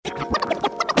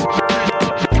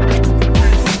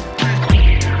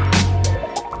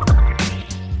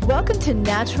to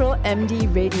Natural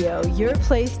MD Radio, your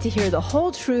place to hear the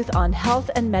whole truth on health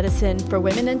and medicine for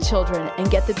women and children and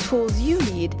get the tools you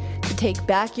need to take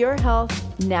back your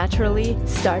health naturally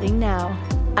starting now.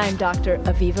 I'm Dr.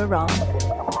 Aviva Ram.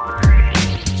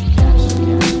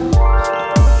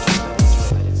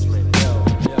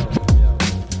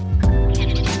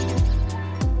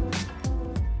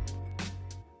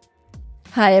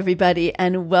 Hi, everybody,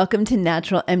 and welcome to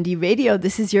Natural MD Radio.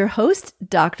 This is your host,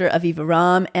 Dr. Aviva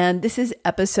Ram, and this is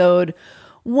episode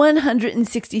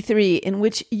 163, in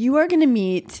which you are going to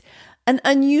meet an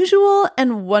unusual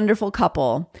and wonderful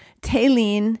couple,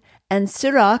 Tallene and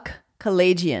Sirak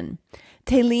Hacatoryan.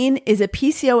 Tallene is a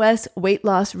PCOS weight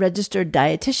loss registered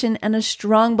dietitian and a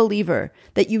strong believer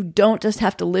that you don't just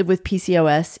have to live with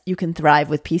PCOS, you can thrive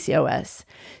with PCOS.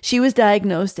 She was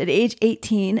diagnosed at age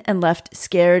 18 and left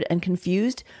scared and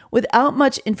confused without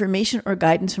much information or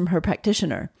guidance from her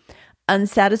practitioner.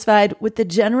 Unsatisfied with the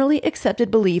generally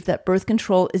accepted belief that birth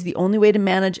control is the only way to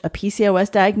manage a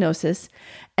PCOS diagnosis,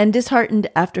 and disheartened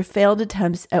after failed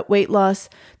attempts at weight loss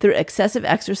through excessive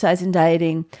exercise and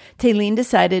dieting, Tallene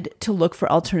decided to look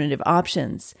for alternative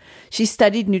options. She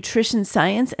studied nutrition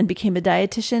science and became a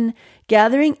dietitian,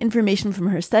 gathering information from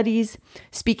her studies,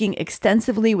 speaking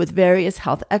extensively with various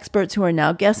health experts who are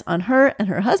now guests on her and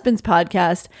her husband's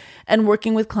podcast, and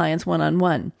working with clients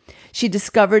one-on-one. She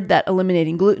discovered that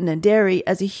eliminating gluten and dairy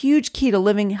as a huge key to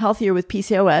living healthier with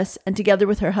PCOS, and together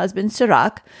with her husband,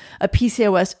 Sirak, a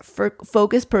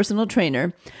PCOS-focused personal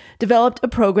trainer, developed a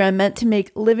program meant to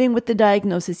make living with the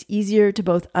diagnosis easier to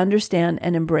both understand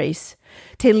and embrace.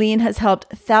 Tallene has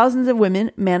helped thousands of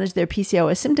women manage their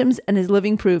PCOS symptoms and is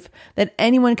living proof that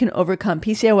anyone can overcome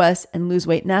PCOS and lose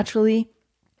weight naturally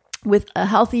with a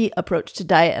healthy approach to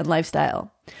diet and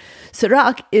lifestyle.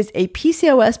 Sirak is a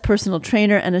PCOS personal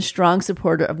trainer and a strong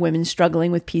supporter of women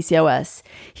struggling with PCOS.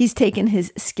 He's taken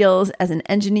his skills as an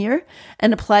engineer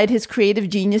and applied his creative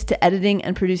genius to editing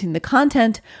and producing the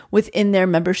content within their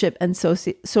membership and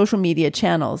social media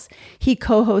channels. He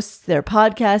co-hosts their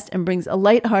podcast and brings a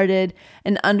lighthearted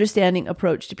and understanding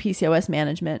approach to PCOS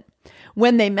management.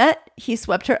 When they met, he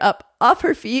swept her up off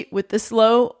her feet with the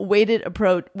slow, weighted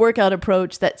workout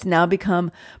approach that's now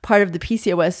become part of the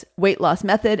PCOS weight loss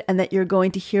method and that you're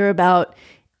going to hear about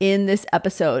in this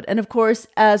episode. And of course,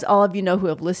 as all of you know who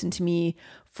have listened to me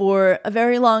for a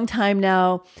very long time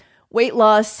now, weight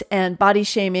loss and body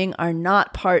shaming are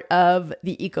not part of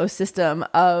the ecosystem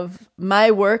of my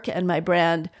work and my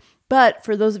brand. But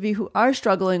for those of you who are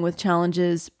struggling with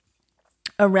challenges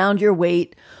around your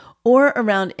weight or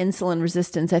around insulin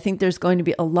resistance, I think there's going to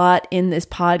be a lot in this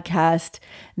podcast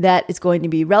that is going to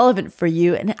be relevant for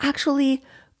you, and actually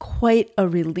quite a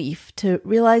relief to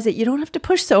realize that you don't have to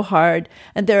push so hard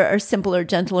and there are simpler,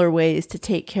 gentler ways to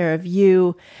take care of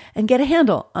you and get a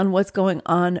handle on what's going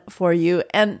on for you.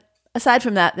 And aside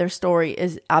from that, their story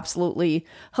is absolutely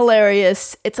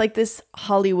hilarious. It's like this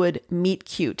Hollywood meet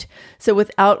cute. So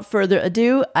without further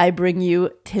ado, I bring you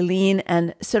Tallene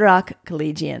and Sirak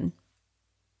Hacatoryan.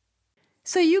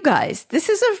 So you guys, this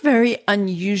is a very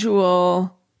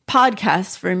unusual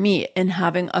podcast for me in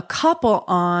having a couple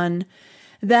on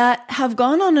that have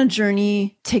gone on a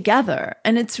journey together.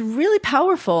 And it's really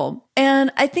powerful.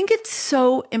 And I think it's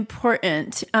so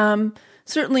important.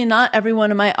 Certainly not everyone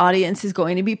in my audience is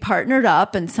going to be partnered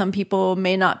up, and some people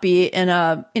may not be in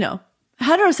a,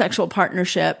 heterosexual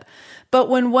partnership. But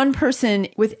when one person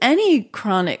with any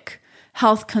chronic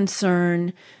health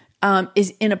concern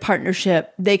is in a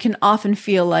partnership, they can often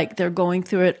feel like they're going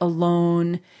through it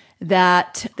alone,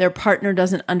 that their partner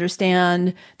doesn't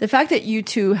understand. The fact that you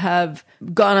two have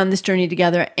gone on this journey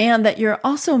together and that you're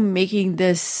also making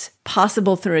this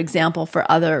possible through example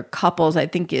for other couples, I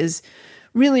think is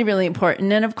really, really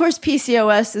important. And of course,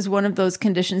 PCOS is one of those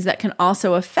conditions that can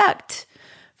also affect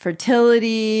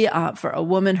fertility, for a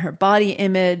woman, her body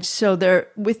image. So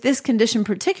with this condition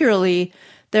particularly,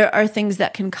 there are things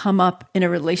that can come up in a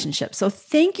relationship. So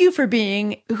thank you for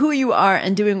being who you are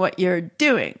and doing what you're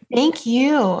doing. Thank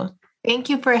you. Thank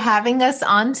you for having us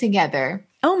on together.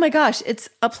 Oh my gosh, it's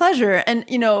a pleasure. And,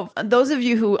 those of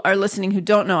you who are listening who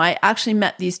don't know, I actually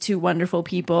met these two wonderful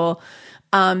people.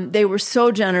 They were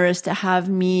so generous to have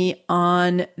me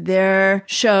on their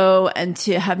show and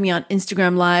to have me on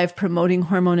Instagram Live promoting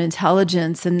hormone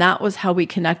intelligence. And that was how we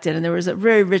connected. And there was a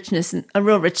real richness in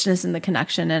the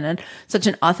connection and such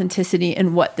an authenticity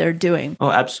in what they're doing.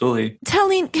 Oh, absolutely.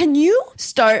 Tallene, can you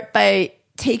start by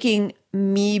taking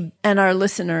me and our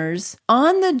listeners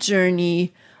on the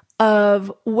journey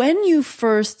of when you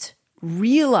first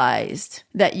realized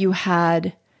that you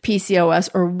had PCOS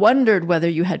or wondered whether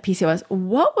you had PCOS?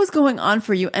 What was going on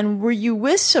for you? And were you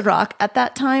with Sirak at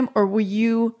that time, or were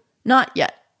you not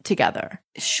yet together?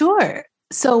 Sure.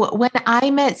 So when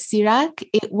I met Sirak,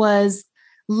 it was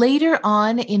later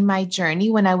on in my journey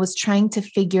when I was trying to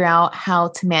figure out how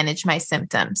to manage my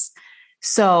symptoms.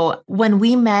 So when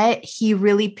we met, he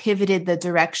really pivoted the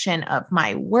direction of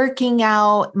my working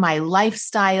out, my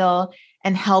lifestyle,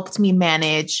 and helped me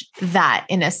manage that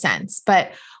in a sense.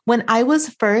 But when I was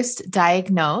first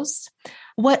diagnosed,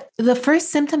 what the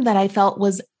first symptom that I felt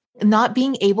was not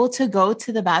being able to go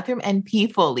to the bathroom and pee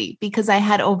fully because I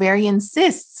had ovarian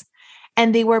cysts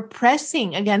and they were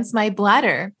pressing against my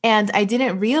bladder. And I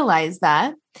didn't realize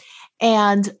that.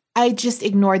 And I just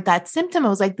ignored that symptom. I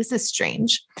was like, this is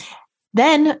strange.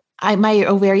 Then my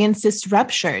ovarian cyst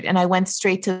ruptured and I went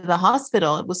straight to the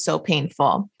hospital. It was so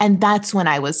painful. And that's when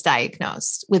I was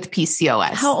diagnosed with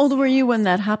PCOS. How old were you when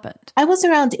that happened? I was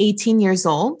around 18 years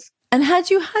old. And had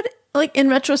you had, like in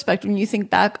retrospect, when you think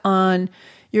back on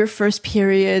your first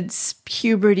periods,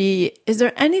 puberty, is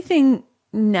there anything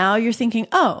now you're thinking,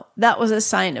 oh, that was a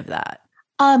sign of that?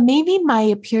 Maybe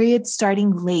my period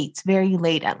starting late, very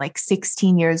late at like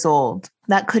 16 years old.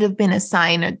 That could have been a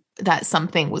sign that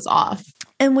something was off.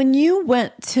 And when you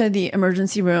went to the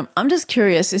emergency room, I'm just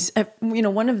curious,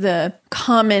 one of the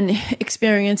common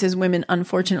experiences women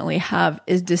unfortunately have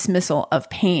is dismissal of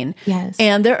pain. Yes.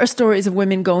 And there are stories of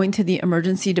women going to the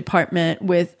emergency department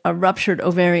with a ruptured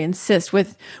ovarian cyst,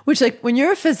 which like when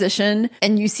you're a physician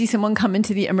and you see someone come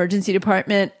into the emergency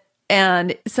department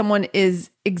and someone is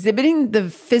exhibiting the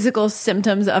physical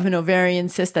symptoms of an ovarian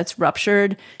cyst that's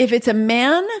ruptured, if it's a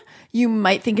man, you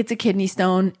might think it's a kidney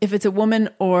stone. If it's a woman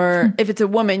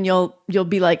you'll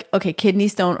be like, okay, kidney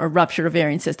stone or ruptured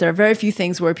ovarian cyst. There are very few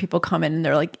things where people come in and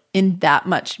they're like in that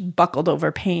much buckled over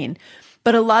pain.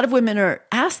 But a lot of women are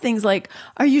asked things like,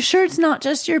 are you sure it's not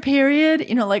just your period?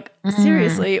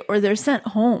 Seriously, or they're sent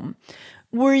home.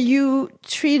 Were you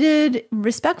treated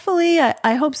respectfully?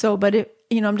 I hope so, but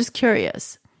I'm just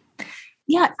curious.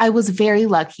 Yeah, I was very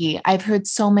lucky. I've heard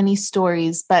so many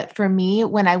stories, but for me,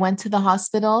 when I went to the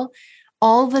hospital,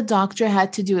 all the doctor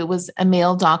had to do, it was a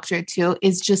male doctor too,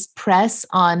 is just press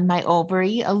on my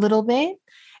ovary a little bit.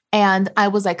 And I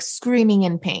was like screaming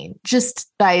in pain just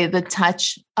by the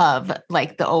touch of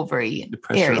like the ovary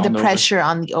area, the pressure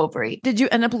on the ovary. Did you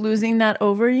end up losing that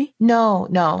ovary? No.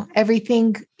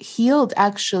 Everything healed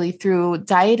actually through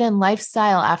diet and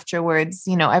lifestyle afterwards.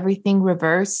 Everything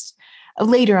reversed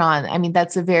later on. I mean,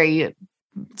 that's a very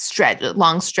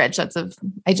long stretch.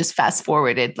 I just fast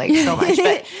forwarded like so much,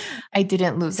 but I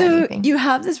didn't lose anything. So you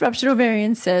have this ruptured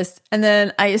ovarian cyst, and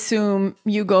then I assume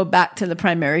you go back to the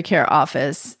primary care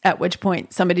office, at which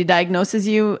point somebody diagnoses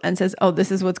you and says, oh,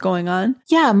 this is what's going on.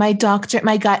 Yeah. My doctor,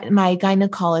 my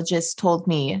gynecologist told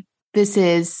me this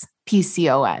is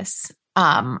PCOS.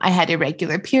 I had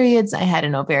irregular periods. I had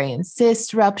an ovarian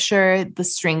cyst rupture, the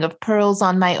string of pearls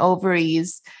on my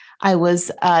ovaries. I was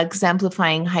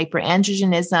exemplifying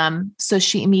hyperandrogenism. So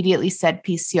she immediately said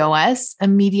PCOS,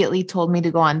 immediately told me to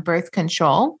go on birth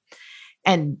control.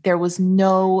 And there was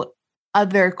no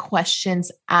other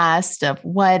questions asked of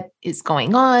what is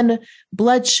going on,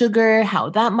 blood sugar,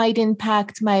 how that might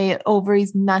impact my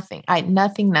ovaries, nothing.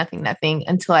 Nothing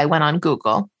until I went on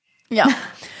Google. Yeah.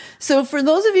 So for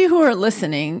those of you who are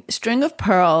listening, string of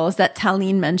pearls that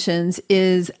Tallene mentions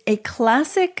is a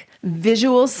classic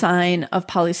visual sign of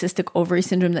polycystic ovary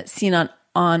syndrome that's seen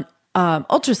on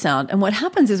ultrasound. And what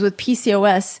happens is with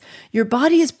PCOS, your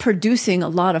body is producing a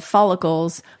lot of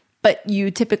follicles, but you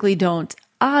typically don't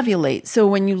ovulate. So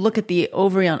when you look at the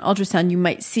ovary on ultrasound, you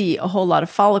might see a whole lot of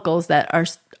follicles that are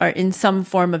in some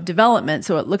form of development.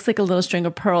 So it looks like a little string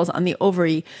of pearls on the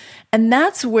ovary. And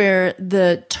that's where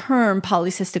the term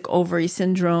polycystic ovary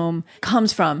syndrome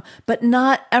comes from. But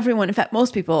not everyone, in fact,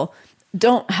 most people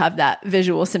don't have that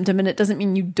visual symptom. And it doesn't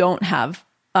mean you don't have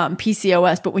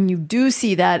PCOS, but when you do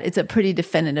see that, it's a pretty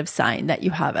definitive sign that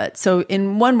you have it. So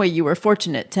in one way, you were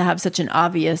fortunate to have such an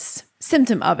obvious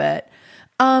symptom of it.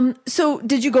 So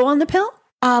did you go on the pill?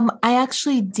 I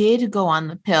actually did go on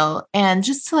the pill, and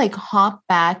just to like hop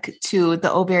back to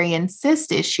the ovarian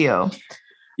cyst issue.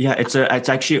 Yeah, it's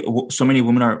actually so many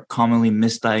women are commonly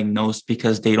misdiagnosed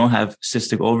because they don't have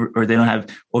or they don't have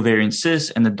ovarian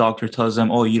cysts, and the doctor tells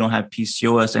them, "Oh, you don't have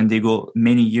PCOS," and they go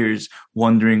many years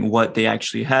wondering what they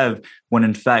actually have. When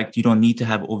in fact, you don't need to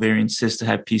have ovarian cysts to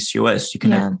have PCOS. You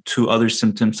can have two other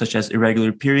symptoms such as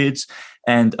irregular periods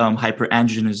and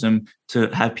hyperandrogenism to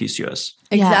have PCOS.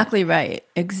 Exactly right.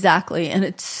 Exactly. And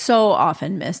it's so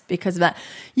often missed because of that.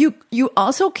 You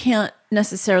also can't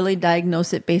necessarily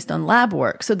diagnose it based on lab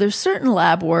work. So there's certain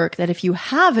lab work that if you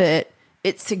have it,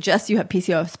 it suggests you have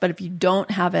PCOS, but if you don't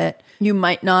have it, you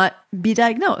might not be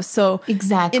diagnosed. So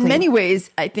exactly, in many ways,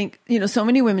 I think, so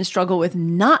many women struggle with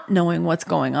not knowing what's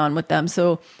going on with them.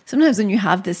 So sometimes when you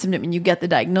have this symptom and you get the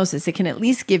diagnosis, it can at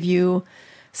least give you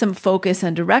some focus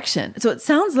and direction. So it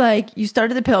sounds like you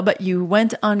started the pill, but you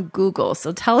went on Google.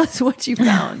 So tell us what you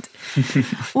found.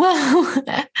 Well,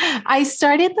 I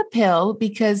started the pill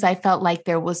because I felt like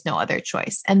there was no other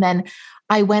choice. And then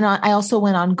I also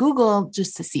went on Google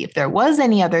just to see if there was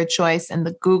any other choice. And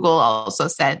the Google also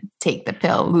said, take the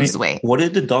pill, lose weight. What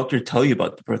did the doctor tell you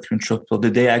about the birth control pill?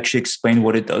 Did they actually explain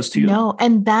what it does to you? No.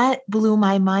 And that blew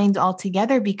my mind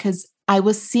altogether because I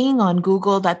was seeing on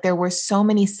Google that there were so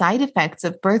many side effects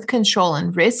of birth control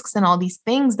and risks and all these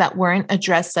things that weren't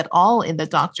addressed at all in the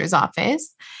doctor's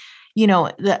office.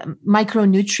 The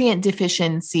micronutrient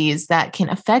deficiencies that can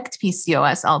affect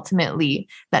PCOS ultimately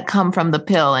that come from the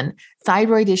pill, and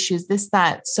thyroid issues, this,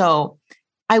 that. So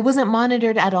I wasn't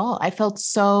monitored at all. I felt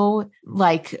so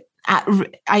like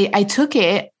I took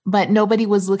it, but nobody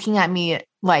was looking at me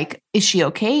like, is she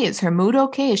okay? Is her mood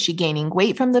okay? Is she gaining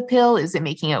weight from the pill? Is it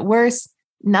making it worse?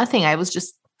 Nothing. I was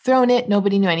just throwing it.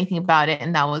 Nobody knew anything about it.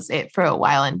 And that was it for a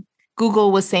while. And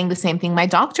Google was saying the same thing my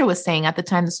doctor was saying at the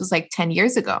time. This was like 10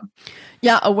 years ago.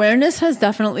 Yeah, awareness has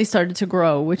definitely started to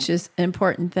grow, which is an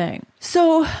important thing.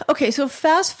 So, okay, so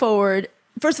fast forward.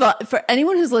 First of all, for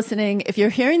anyone who's listening, if you're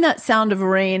hearing that sound of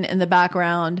rain in the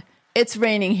background, it's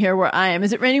raining here where I am.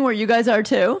 Is it raining where you guys are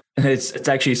too? It's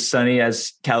actually sunny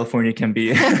as California can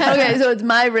be. Okay, so it's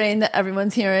my rain that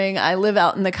everyone's hearing. I live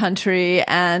out in the country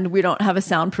and we don't have a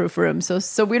soundproof room.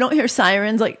 So we don't hear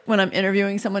sirens like when I'm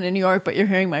interviewing someone in New York, but you're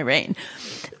hearing my rain.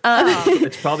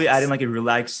 It's probably adding like a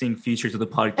relaxing feature to the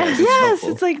podcast. Yes,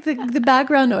 it's like the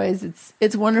background noise.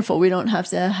 It's wonderful. We don't have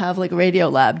to have like a radio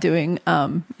lab doing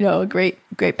a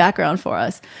great background for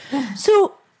us.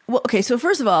 So well, okay, so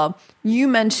first of all, you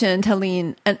mentioned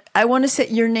Tallene, and I want to say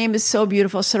your name is so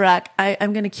beautiful, Sirak.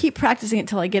 I'm going to keep practicing it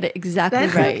until I get it exactly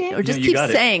right, okay. Or just keep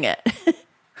saying it.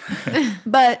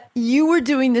 But you were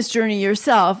doing this journey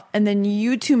yourself, and then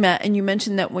you two met, and you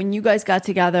mentioned that when you guys got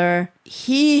together,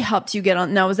 he helped you get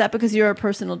on. Now, was that because you're a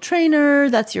personal trainer?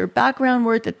 That's your background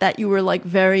work, that you were like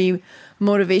very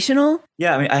motivational?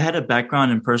 Yeah, I mean, I had a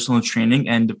background in personal training,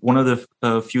 and one of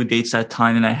the few dates that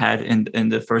Tallene and I had in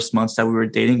the first months that we were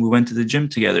dating, we went to the gym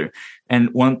together.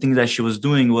 And one thing that she was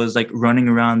doing was like running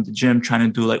around the gym, trying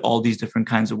to do like all these different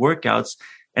kinds of workouts.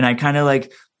 And I kind of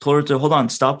like told her to hold on,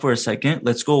 stop for a second.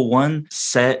 Let's go one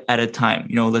set at a time.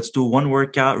 Let's do one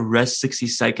workout, rest 60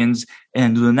 seconds,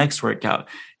 and do the next workout.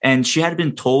 And she had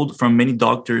been told from many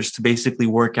doctors to basically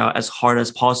work out as hard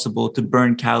as possible to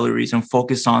burn calories and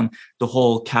focus on the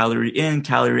whole calorie in,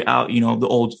 calorie out, the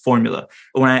old formula.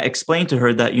 But when I explained to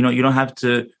her that, you don't have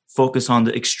to focus on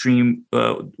the extreme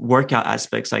workout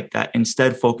aspects like that.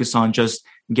 Instead, focus on just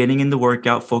getting in the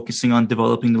workout, focusing on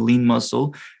developing the lean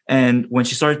muscle. And when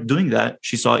she started doing that,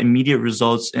 she saw immediate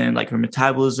results in like her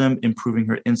metabolism, improving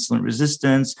her insulin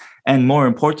resistance. And more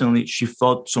importantly, she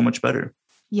felt so much better.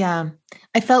 Yeah.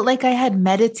 I felt like I had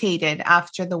meditated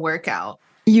after the workout.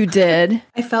 You did?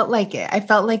 I felt like it. I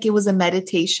felt like it was a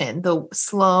meditation, the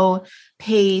slow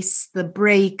pace, the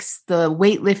breaks, the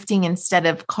weightlifting instead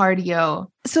of cardio.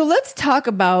 So let's talk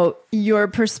about your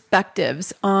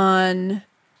perspectives on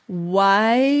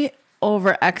why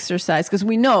over-exercise, because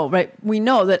we know, right? We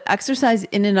know that exercise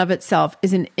in and of itself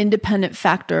is an independent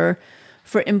factor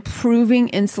for improving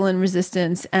insulin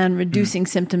resistance and reducing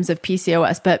symptoms of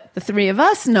PCOS. But the three of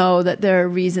us know that there are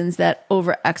reasons that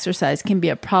over-exercise can be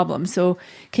a problem. So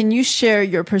can you share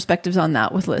your perspectives on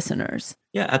that with listeners?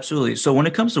 Yeah, absolutely. So when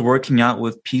it comes to working out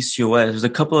with PCOS, there's a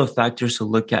couple of factors to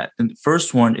look at. And the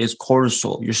first one is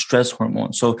cortisol, your stress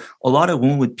hormone. So a lot of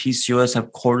women with PCOS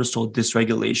have cortisol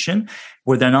dysregulation,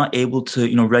 where they're not able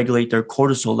to, regulate their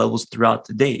cortisol levels throughout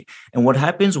the day. And what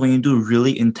happens when you do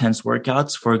really intense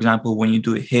workouts, for example, when you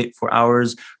do a HIIT for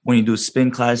hours, when you do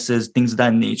spin classes, things of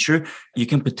that nature, you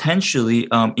can potentially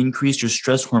increase your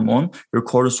stress hormone, your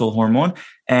cortisol hormone,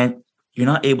 and you're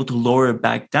not able to lower it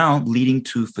back down, leading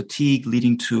to fatigue,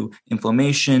 leading to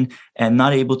inflammation, and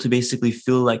not able to basically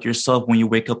feel like yourself when you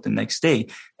wake up the next day.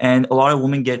 And a lot of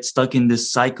women get stuck in this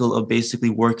cycle of basically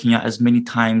working out as many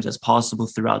times as possible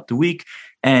throughout the week,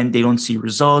 and they don't see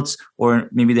results, or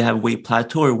maybe they have weight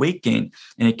plateau or weight gain.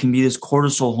 And it can be this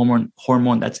cortisol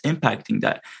hormone that's impacting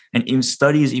that. And even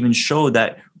studies even show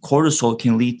that cortisol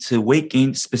can lead to weight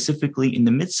gain, specifically in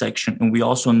the midsection. And we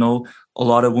also know a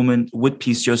lot of women with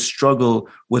PCOS struggle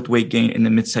with weight gain in the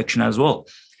midsection as well.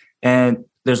 And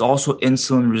there's also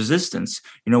insulin resistance.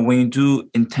 When you do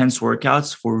intense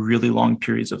workouts for really long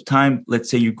periods of time, let's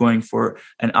say you're going for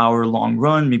an hour long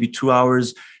run, maybe 2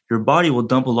 hours, your body will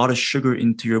dump a lot of sugar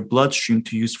into your bloodstream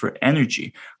to use for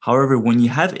energy. However, when you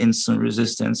have insulin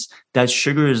resistance, that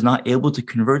sugar is not able to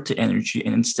convert to energy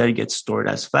and instead it gets stored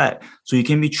as fat. So you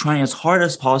can be trying as hard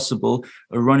as possible,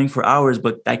 running for hours,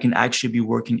 but that can actually be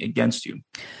working against you.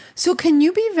 So can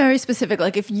you be very specific?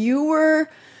 Like if you were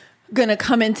going to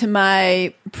come into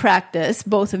my practice,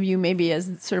 both of you maybe as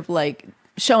sort of like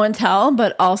show and tell,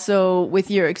 but also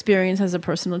with your experience as a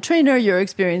personal trainer, your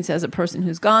experience as a person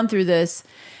who's gone through this,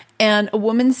 and a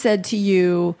woman said to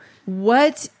you,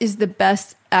 what is the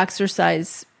best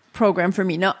exercise program for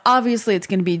me? Now, obviously it's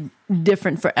going to be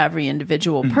different for every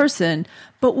individual person,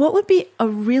 but what would be a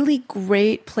really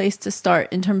great place to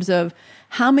start in terms of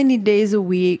how many days a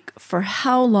week, for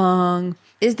how long?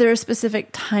 Is there a specific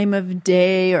time of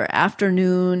day or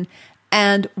afternoon?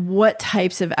 And what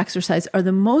types of exercise are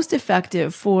the most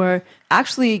effective for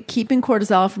actually keeping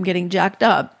cortisol from getting jacked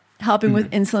up, helping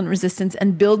with insulin resistance,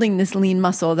 and building this lean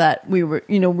muscle that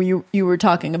you were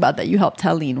talking about that you helped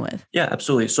Tallene with? Yeah,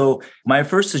 absolutely. So my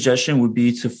first suggestion would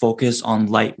be to focus on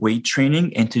light weight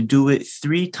training and to do it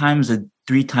three times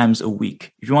a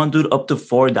week. If you want to do it up to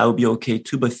 4, that would be okay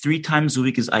too. But 3 times a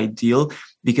week is ideal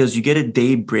because you get a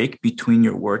day break between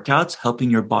your workouts, helping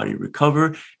your body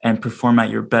recover and perform at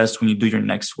your best when you do your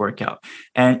next workout.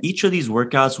 And each of these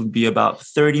workouts would be about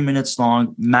 30 minutes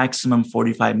long, maximum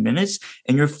 45 minutes.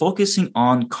 And you're focusing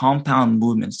on compound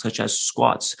movements such as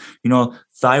squats.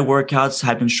 Thigh workouts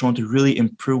have been shown to really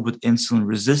improve with insulin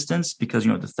resistance because,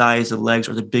 the thighs, the legs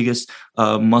are the biggest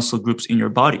muscle groups in your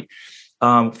body.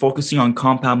 Focusing on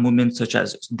compound movements such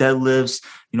as deadlifts,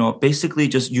 basically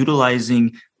just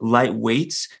utilizing light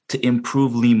weights to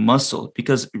improve lean muscle,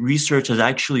 because research has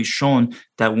actually shown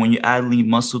that when you add lean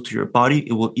muscle to your body,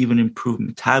 it will even improve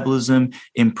metabolism,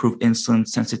 improve insulin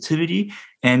sensitivity.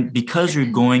 And because you're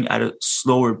going at a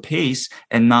slower pace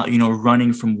and not,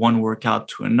 running from one workout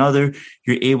to another,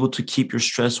 you're able to keep your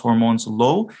stress hormones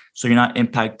low. So you're not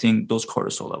impacting those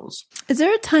cortisol levels. Is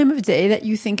there a time of day that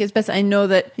you think is best? I know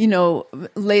that,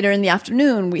 later in the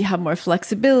afternoon, we have more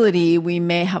flexibility. We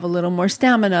may have a little more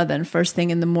stamina than first thing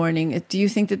in the morning. Do you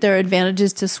think that there are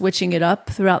advantages to switching it up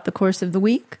throughout the course of the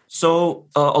week? So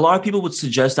a lot of people would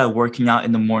suggest that working out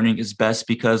in the morning is best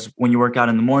because when you work out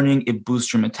in the morning, it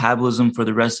boosts your metabolism for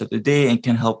the rest of the day and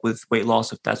can help with weight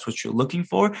loss if that's what you're looking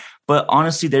for. But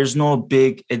honestly, there's no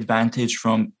big advantage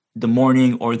from the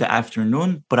morning or the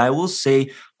afternoon. But I will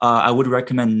say I would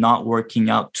recommend not working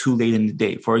out too late in the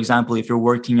day. For example, if you're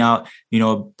working out,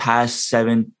 past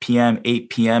 7 p.m., 8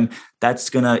 p.m., that's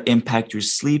going to impact your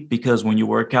sleep because when you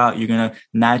work out, you're going to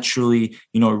naturally,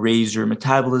 raise your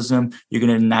metabolism. You're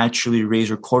going to naturally raise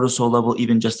your cortisol level,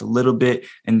 even just a little bit.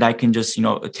 And that can just,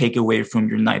 take away from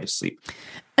your night of sleep.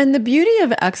 And the beauty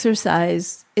of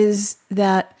exercise is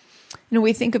that,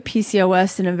 we think of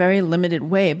PCOS in a very limited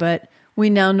way, but we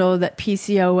now know that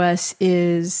PCOS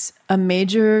is a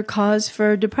major cause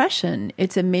for depression.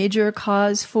 It's a major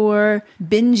cause for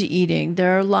binge eating.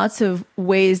 There are lots of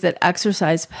ways that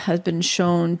exercise has been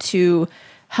shown to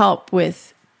help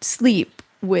with sleep,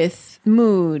 with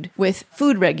mood, with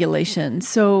food regulation.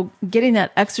 So getting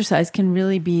that exercise can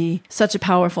really be such a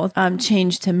powerful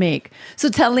change to make. So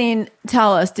Tallene,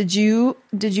 tell us, did you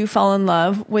fall in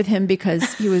love with him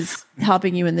because he was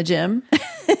helping you in the gym?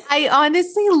 I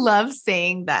honestly love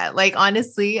saying that. Like,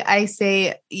 honestly, I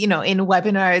say, in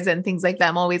webinars and things like that,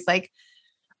 I'm always like,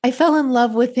 I fell in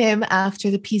love with him after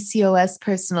the PCOS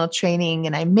personal training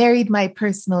and I married my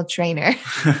personal trainer.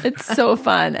 It's so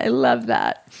fun. I love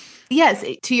that. Yes,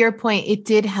 to your point, it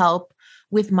did help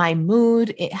with my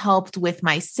mood. It helped with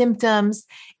my symptoms.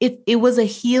 It was a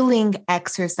healing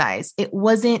exercise. It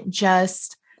wasn't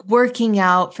just working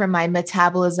out for my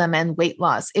metabolism and weight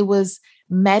loss. It was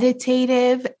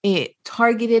meditative. It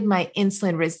targeted my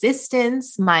insulin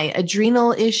resistance, my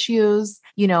adrenal issues,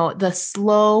 the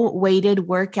slow weighted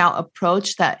workout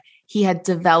approach that he had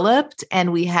developed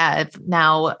and we have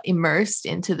now immersed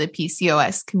into the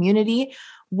PCOS community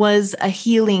was a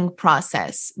healing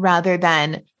process rather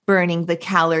than burning the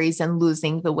calories and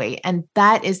losing the weight. And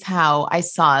that is how I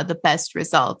saw the best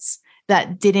results.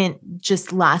 That didn't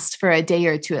just last for a day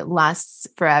or two. It lasts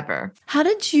forever. How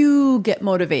did you get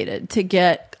motivated to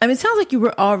it sounds like you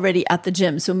were already at the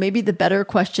gym. So maybe the better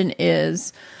question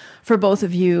is for both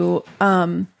of you,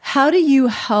 how do you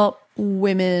help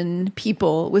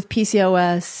people with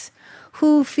PCOS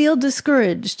who feel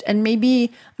discouraged and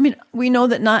maybe, I mean, we know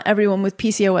that not everyone with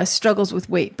PCOS struggles with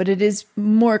weight, but it is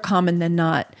more common than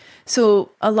not. So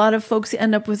a lot of folks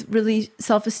end up with really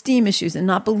self-esteem issues and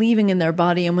not believing in their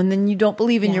body. And when then you don't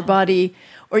believe in your body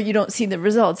or you don't see the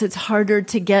results, it's harder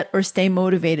to get or stay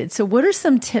motivated. So what are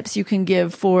some tips you can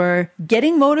give for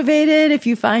getting motivated if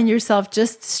you find yourself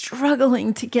just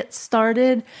struggling to get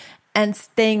started and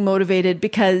staying motivated?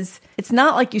 Because it's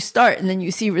not like you start and then you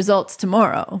see results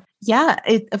tomorrow. Yeah,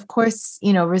 of course,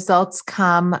 results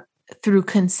come through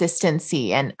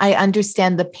consistency. And I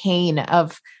understand the pain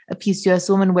of a PCOS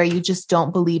woman where you just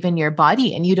don't believe in your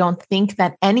body and you don't think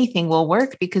that anything will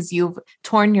work because you've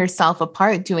torn yourself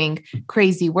apart doing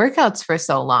crazy workouts for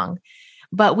so long.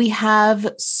 But we have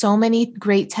so many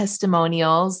great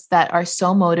testimonials that are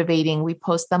so motivating. We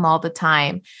post them all the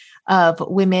time of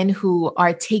women who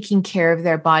are taking care of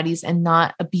their bodies and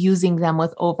not abusing them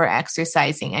with over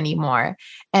exercising anymore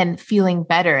and feeling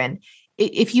better. And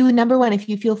if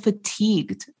you feel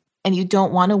fatigued and you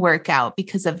don't want to work out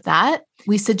because of that,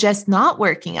 we suggest not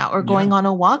working out or going on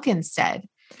a walk instead.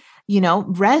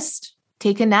 Rest,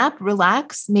 take a nap,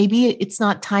 relax. Maybe it's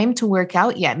not time to work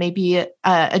out yet. Maybe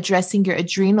addressing your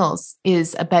adrenals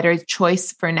is a better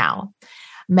choice for now.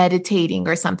 Meditating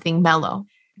or something mellow.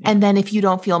 And then if you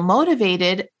don't feel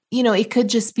motivated, it could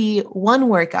just be one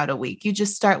workout a week. You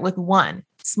just start with one.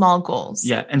 Small goals.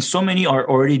 Yeah. And so many are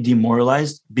already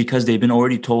demoralized because they've been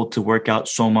already told to work out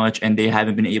so much and they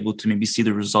haven't been able to maybe see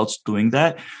the results doing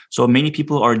that. So many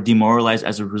people are demoralized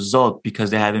as a result because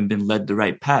they haven't been led the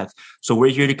right path. So we're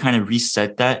here to kind of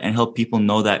reset that and help people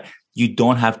know that you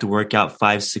don't have to work out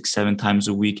 5, 6, 7 times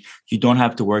a week. You don't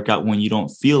have to work out when you don't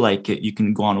feel like it. You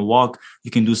can go on a walk.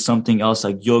 You can do something else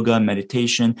like yoga,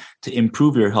 meditation to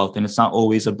improve your health. And it's not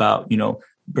always about,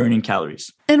 burning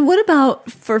calories. And what about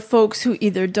for folks who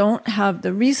either don't have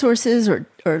the resources or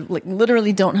like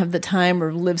literally don't have the time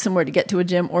or live somewhere to get to a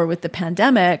gym, or with the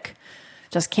pandemic,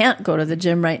 just can't go to the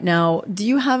gym right now? Do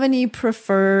you have any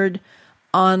preferred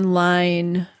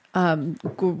online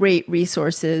great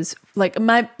resources? Like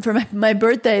for my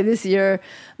birthday this year,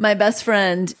 my best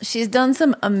friend, she's done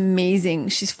some amazing,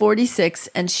 she's 46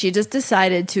 and she just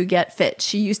decided to get fit.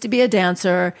 She used to be a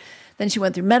dancer. Then she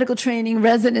went through medical training,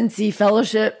 residency,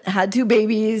 fellowship, had 2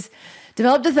 babies,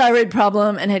 developed a thyroid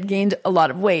problem, and had gained a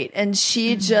lot of weight. And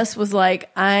she just was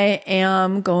like, I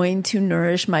am going to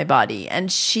nourish my body.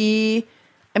 And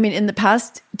in the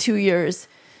past 2 years,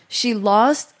 she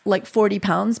lost like 40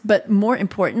 pounds, but more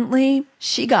importantly,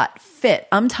 she got fit.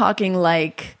 I'm talking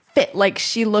like fit, like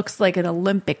she looks like an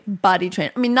Olympic body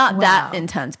trainer. Not that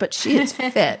intense, but she is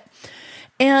fit.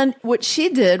 And what she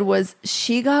did was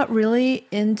she got really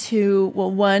into,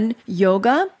 one,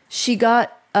 yoga. She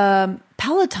got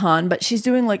Peloton, but she's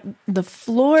doing like the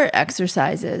floor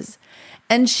exercises.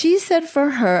 And she said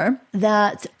for her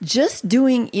that just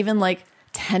doing even like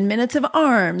 10 minutes of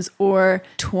arms or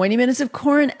 20 minutes of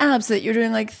core and abs, so that you're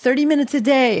doing like 30 minutes a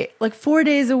day, like 4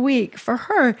 days a week for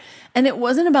her. And it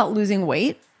wasn't about losing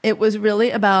weight. It was really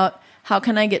about, how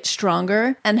can I get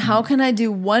stronger? And how can I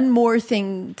do one more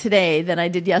thing today than I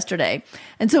did yesterday?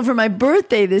 And so for my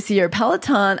birthday this year,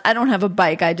 Peloton, I don't have a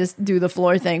bike. I just do the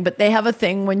floor thing, but they have a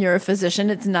thing when you're a physician,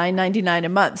 it's $9.99 a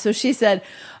month. So she said,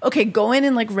 okay, go in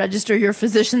and like register your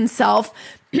physician self,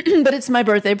 but it's my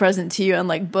birthday present to you, and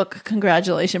like book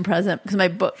congratulation present, because my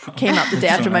book came out the day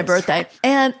after my birthday.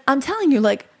 And I'm telling you,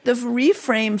 like, the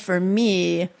reframe for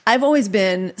me, I've always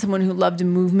been someone who loved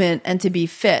movement and to be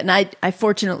fit. And I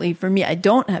fortunately for me, I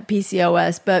don't have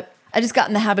PCOS, but I just got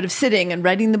in the habit of sitting and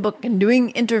writing the book and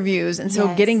doing interviews. And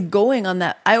so getting going on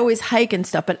that, I always hike and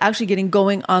stuff, but actually getting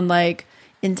going on like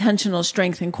intentional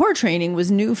strength and core training was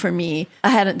new for me. I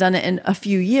hadn't done it in a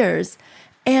few years.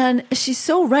 And she's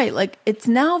so right. Like, it's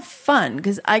now fun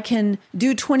because I can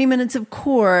do 20 minutes of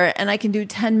core and I can do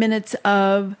 10 minutes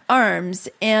of arms,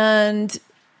 and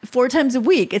 4 times a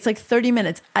week, it's like 30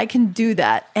 minutes. I can do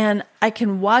that. And I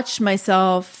can watch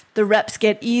myself, the reps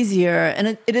get easier. And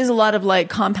it is a lot of like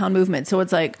compound movement. So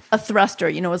it's like a thruster,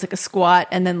 it's like a squat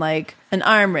and then like an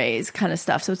arm raise kind of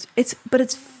stuff. So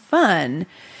it's fun.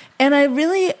 And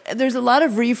there's a lot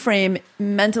of reframe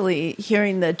mentally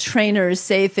hearing the trainers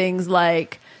say things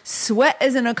like, sweat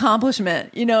is an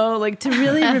accomplishment, like to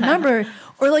really remember,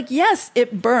 or like, yes,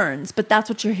 it burns, but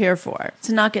that's what you're here for,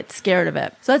 to not get scared of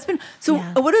it. So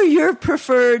what are your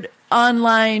preferred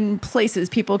online places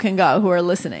people can go who are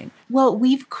listening? Well,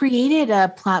 we've created a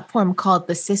platform called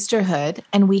The Sisterhood,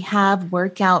 and we have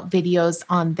workout videos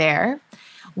on there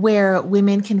where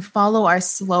women can follow our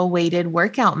slow-weighted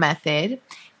workout method.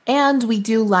 And we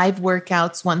do live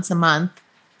workouts once a month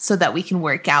so that we can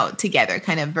work out together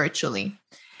kind of virtually.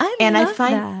 I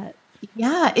find that.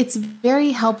 Yeah, it's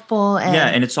very helpful.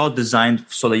 And it's all designed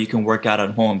so that you can work out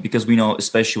at home, because we know,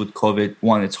 especially with COVID,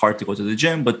 one, it's hard to go to the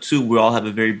gym, but two, we all have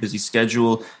a very busy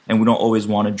schedule and we don't always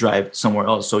want to drive somewhere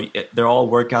else. So they're all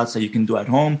workouts that you can do at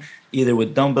home, either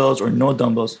with dumbbells or no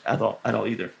dumbbells at all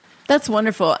either. That's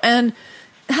wonderful. And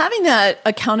having that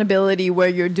accountability where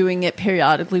you're doing it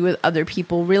periodically with other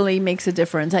people really makes a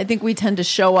difference. I think we tend to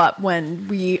show up when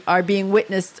we are being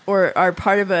witnessed or are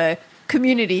part of a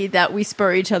community that we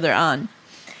spur each other on.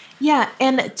 Yeah.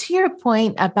 And to your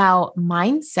point about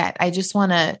mindset, I just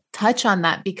want to touch on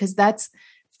that because that's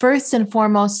first and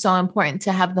foremost so important,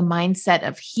 to have the mindset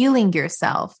of healing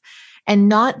yourself and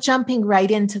not jumping right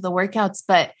into the workouts,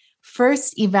 but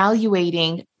first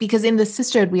evaluating, because in the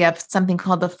sisterhood, we have something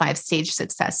called the 5-stage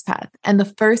success path. And the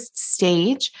first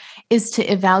stage is to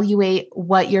evaluate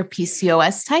what your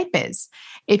PCOS type is.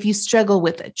 If you struggle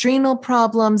with adrenal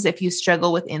problems, if you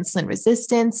struggle with insulin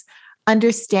resistance,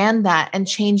 understand that and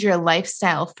change your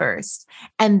lifestyle first.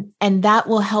 And that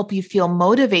will help you feel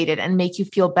motivated and make you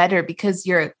feel better because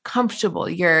you're comfortable.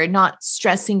 You're not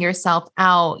stressing yourself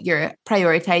out. You're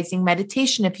prioritizing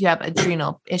meditation if you have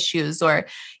adrenal issues, or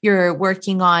you're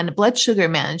working on blood sugar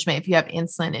management if you have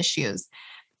insulin issues.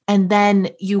 And then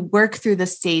you work through the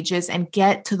stages and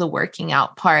get to the working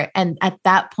out part. And at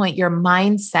that point, your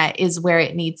mindset is where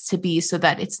it needs to be so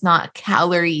that it's not a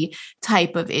calorie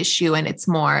type of issue and it's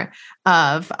more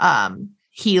of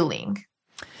healing.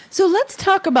 So let's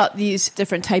talk about these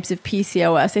different types of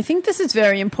PCOS. I think this is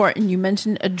very important. You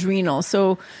mentioned adrenal.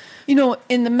 So,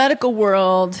 in the medical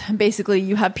world, basically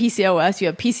you have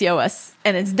PCOS,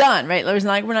 and it's done, right? There's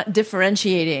we're not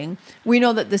differentiating. We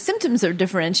know that the symptoms are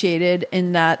differentiated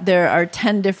in that there are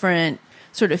 10 different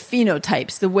sort of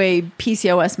phenotypes, the way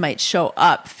PCOS might show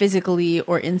up physically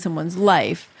or in someone's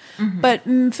life. Mm-hmm. But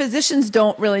physicians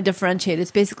don't really differentiate.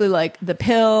 It's basically like the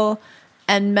pill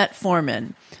and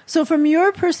metformin. So from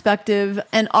your perspective,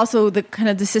 and also the kind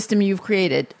of the system you've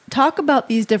created, talk about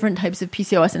these different types of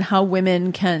PCOS and how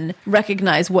women can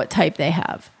recognize what type they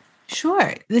have.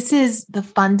 Sure. This is the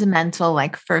fundamental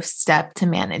first step to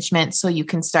management so you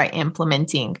can start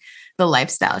implementing the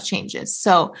lifestyle changes.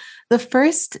 So the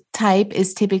first type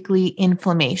is typically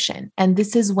inflammation. And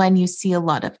this is when you see a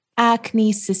lot of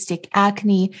acne, cystic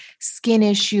acne, skin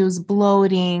issues,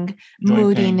 bloating,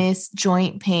 moodiness,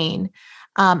 joint pain.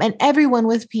 And everyone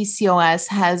with PCOS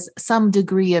has some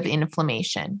degree of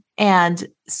inflammation. And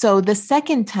so the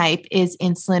second type is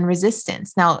insulin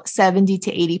resistance. Now, 70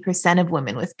 to 80% of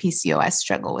women with PCOS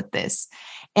struggle with this.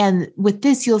 And with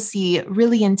this, you'll see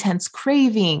really intense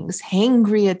cravings,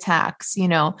 hangry attacks,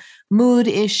 mood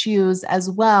issues as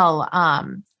well.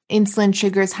 Insulin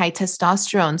triggers high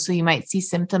testosterone, so you might see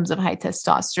symptoms of high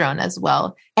testosterone as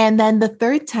well. And then the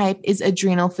third type is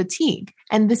adrenal fatigue.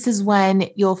 And this is when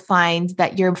you'll find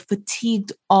that you're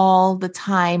fatigued all the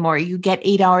time, or you get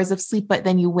 8 hours of sleep, but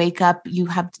then you wake up, you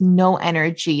have no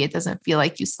energy. It doesn't feel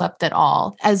like you slept at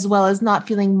all, as well as not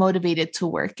feeling motivated to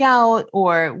work out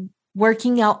or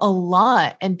working out a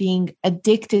lot and being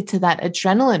addicted to that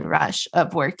adrenaline rush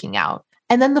of working out.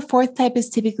 And then the fourth type is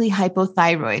typically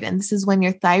hypothyroid. And this is when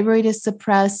your thyroid is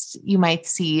suppressed. You might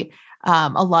see a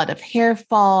lot of hair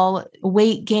fall,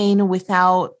 weight gain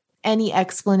without any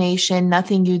explanation.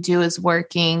 Nothing you do is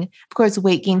working. Of course,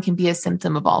 weight gain can be a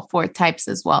symptom of all four types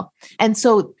as well. And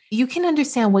so you can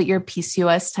understand what your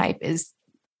PCOS type is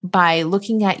by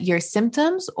looking at your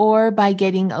symptoms or by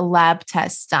getting a lab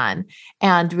test done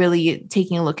and really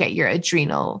taking a look at your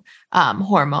adrenal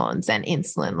hormones and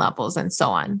insulin levels and so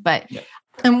on. But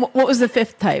And what was the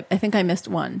fifth type? I think I missed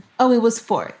one. Oh, it was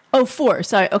 4. Oh, 4.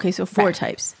 Sorry. Okay. So 4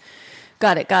 types.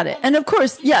 Got it. And of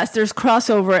course, yes, there's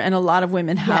crossover and a lot of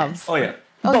women have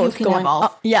both going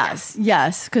up. Yes.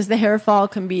 Because the hair fall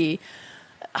can be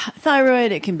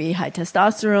thyroid, it can be high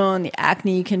testosterone, the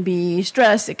acne can be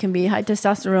stress, it can be high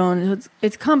testosterone.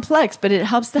 It's complex, but it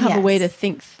helps to have a way to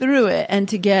think through it and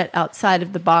to get outside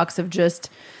of the box of just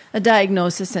a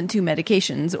diagnosis and 2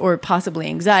 medications or possibly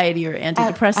anxiety or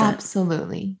antidepressant.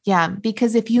 Absolutely. Yeah.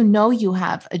 Because if you know you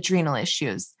have adrenal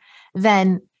issues,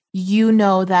 then you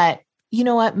know that, you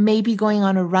know what, maybe going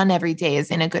on a run every day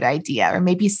isn't a good idea, or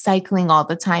maybe cycling all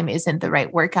the time isn't the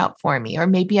right workout for me, or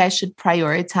maybe I should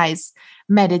prioritize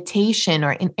meditation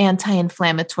or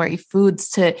anti-inflammatory foods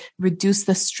to reduce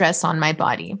the stress on my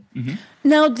body. Mm-hmm.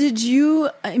 Now,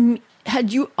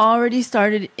 had you already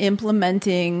started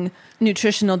implementing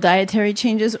nutritional dietary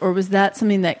changes, or was that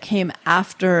something that came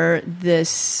after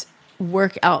this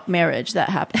workout marriage that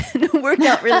happened,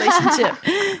 workout relationship?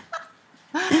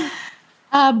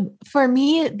 For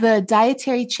me, the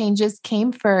dietary changes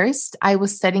came first. I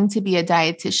was studying to be a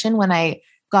dietitian when I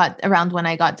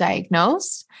got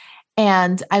diagnosed.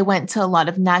 And I went to a lot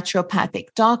of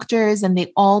naturopathic doctors, and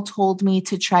they all told me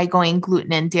to try going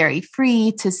gluten and dairy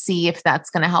free to see if that's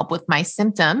going to help with my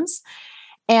symptoms.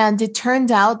 And it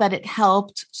turned out that it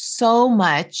helped so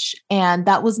much. And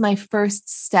that was my first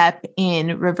step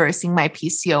in reversing my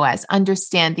PCOS,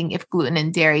 understanding if gluten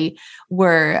and dairy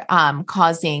were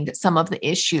causing some of the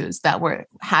issues that were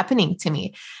happening to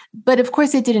me. But of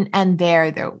course, it didn't end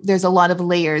there. There's a lot of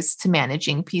layers to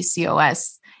managing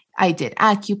PCOS. I did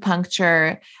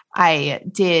acupuncture. I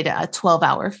did a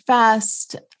 12-hour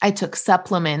fast. I took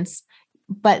supplements.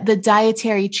 But the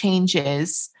dietary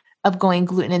changes of going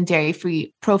gluten and dairy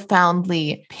free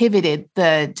profoundly pivoted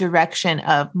the direction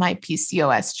of my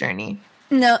PCOS journey.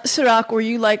 Now, Sirak, were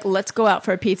you like, let's go out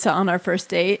for a pizza on our first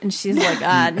date? And she's like,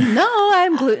 no,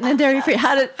 I'm gluten and dairy free.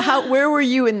 Where were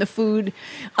you on the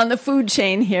food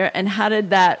chain here? And how did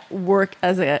that work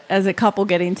as a couple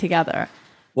getting together?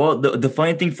 Well, the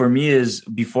funny thing for me is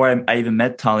before I even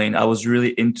met Tallene, I was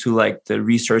really into like the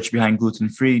research behind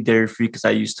gluten-free, dairy-free, because I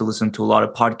used to listen to a lot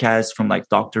of podcasts from like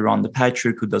Dr. Rhonda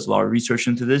Patrick, who does a lot of research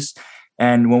into this.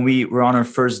 And when we were on our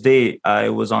first date, I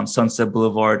was on Sunset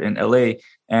Boulevard in LA,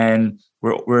 and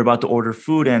we're about to order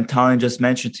food. And Tallene just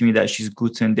mentioned to me that she's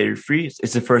gluten and dairy-free.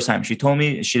 It's the first time she told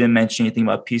me. She didn't mention anything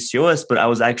about PCOS, but I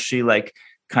was actually like,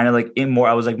 kind of like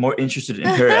I was like more interested in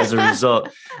her as a result,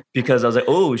 because I was like,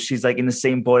 oh, she's like in the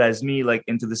same boat as me, like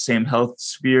into the same health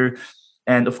sphere.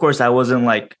 And of course I wasn't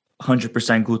like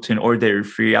 100% gluten or dairy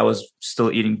free. I was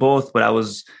still eating both, but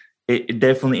it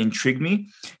definitely intrigued me.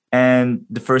 And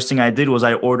the first thing I did was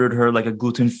I ordered her like a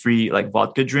gluten-free like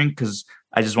vodka drink, because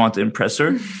I just wanted to impress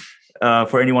her.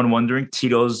 For anyone wondering,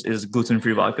 Tito's is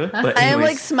gluten-free vodka. But I am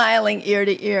like smiling ear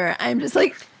to ear. I'm just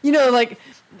like, like,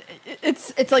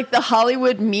 it's like the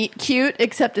Hollywood meet cute,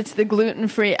 except it's the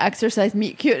gluten-free exercise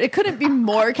meet cute. It couldn't be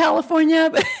more California,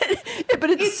 but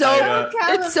it's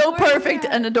so perfect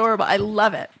and adorable. I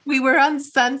love it. We were on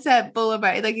Sunset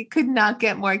Boulevard. Like, it could not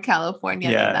get more California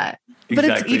than that. But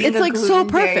exactly. it's like so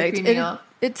perfect.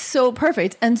 It's so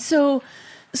perfect. And so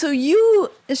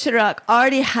you, Sirak,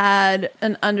 already had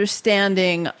an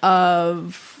understanding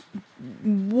of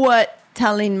what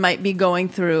Tallene might be going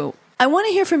through. I want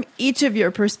to hear from each of your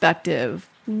perspective.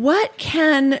 What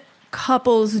can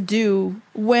couples do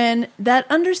when that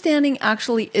understanding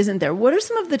actually isn't there? What are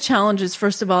some of the challenges,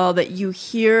 first of all, that you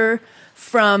hear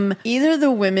from either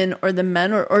the women or the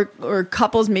men or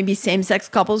couples, maybe same-sex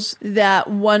couples, that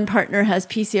one partner has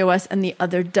PCOS and the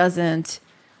other doesn't?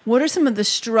 What are some of the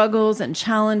struggles and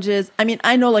challenges? I mean,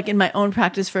 I know like in my own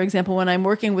practice, for example, when I'm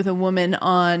working with a woman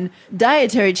on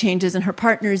dietary changes and her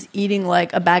partner's eating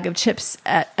like a bag of chips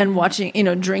and watching,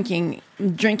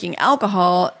 drinking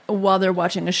alcohol while they're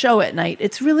watching a show at night,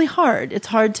 it's really hard. It's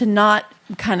hard to not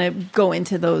kind of go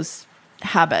into those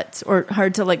habits, or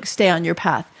hard to like stay on your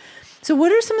path. So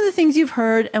what are some of the things you've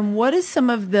heard, and what is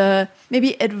some of the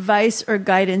maybe advice or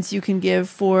guidance you can give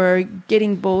for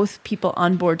getting both people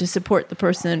on board to support the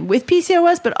person with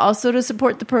PCOS, but also to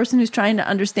support the person who's trying to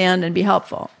understand and be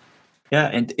helpful? Yeah,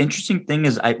 and the interesting thing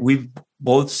is we've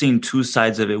both seen two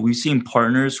sides of it. We've seen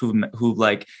partners who've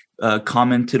like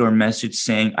commented or messaged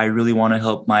saying, I really want to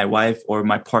help my wife or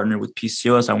my partner with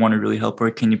PCOS. I want to really help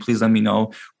her. Can you please let me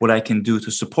know what I can do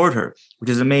to support her? Which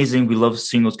is amazing. We love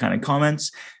seeing those kind of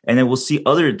comments. And then we'll see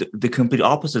the complete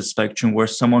opposite spectrum, where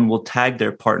someone will tag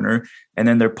their partner, and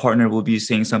then their partner will be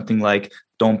saying something like,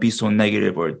 don't be so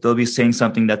negative, or they'll be saying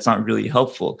something that's not really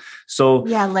helpful. So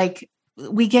yeah, like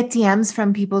we get DMs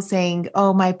from people saying,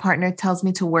 oh, my partner tells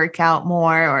me to work out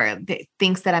more, or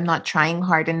thinks that I'm not trying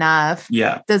hard enough.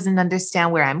 Yeah. Doesn't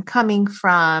understand where I'm coming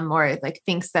from, or like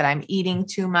thinks that I'm eating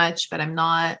too much, but I'm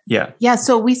not. Yeah. Yeah.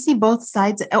 So we see both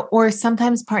sides, or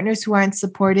sometimes partners who aren't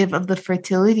supportive of the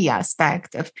fertility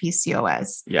aspect of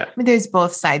PCOS. Yeah. I mean, there's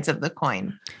both sides of the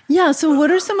coin. Yeah. So what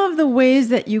are some of the ways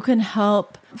that you can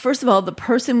help, first of all, the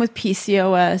person with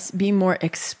PCOS be more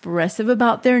expressive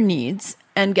about their needs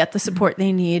and get the support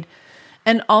they need,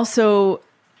 and also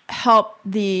help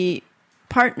the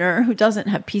partner who doesn't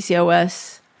have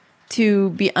PCOS to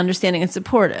be understanding and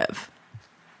supportive?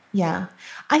 Yeah.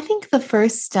 I think the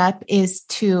first step is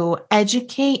to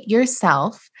educate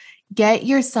yourself, get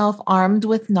yourself armed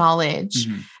with knowledge,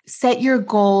 set your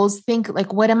goals, think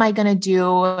like, what am I going to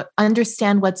do?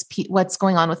 Understand what's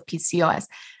going on with PCOS,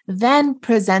 then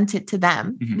present it to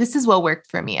them. This is what worked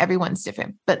for me. Everyone's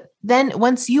different, but then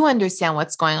once you understand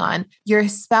what's going on, your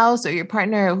spouse or your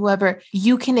partner or whoever,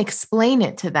 you can explain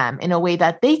it to them in a way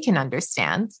that they can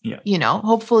understand. Yeah. You know,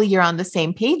 hopefully you're on the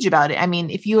same page about it. I mean,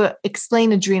 if you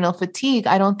explain adrenal fatigue,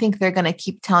 I don't think they're going to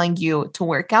keep telling you to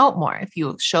work out more if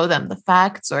you show them the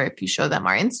facts or if you show them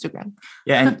our Instagram.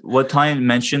 Yeah. And what Tallene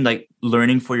mentioned, like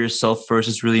learning for yourself first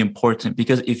is really important,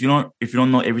 because if you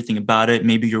don't know everything about it,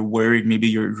 maybe you're worried, maybe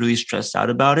you're really stressed out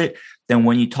about it, then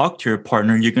when you talk to your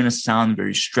partner, you're going to sound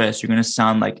very stressed. You're going to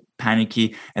sound like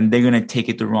panicky, and they're going to take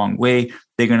it the wrong way.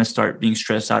 They're going to start being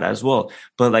stressed out as well.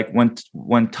 But like when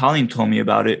Tallene told me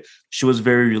about it, she was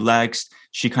very relaxed.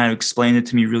 She kind of explained it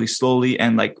to me really slowly.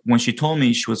 And like when she told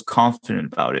me, she was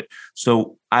confident about it.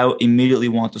 So I immediately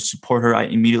wanted to support her. I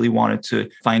immediately wanted to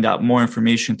find out more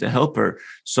information to help her.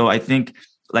 So I think,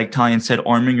 like Tallene said,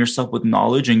 arming yourself with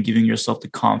knowledge and giving yourself the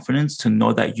confidence to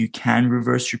know that you can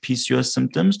reverse your PCOS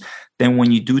symptoms. Then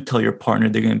when you do tell your partner,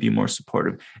 they're going to be more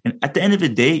supportive. And at the end of the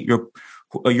day,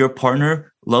 your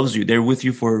partner loves you. They're with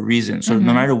you for a reason. So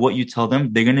no matter what you tell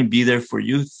them, they're going to be there for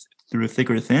you through thick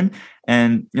or thin.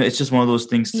 And it's just one of those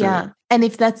things. Yeah. And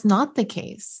if that's not the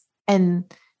case, and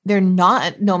they're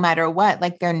not, no matter what,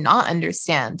 like they're not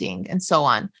understanding and so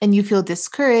on, and you feel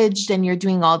discouraged and you're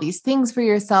doing all these things for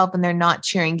yourself and they're not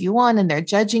cheering you on and they're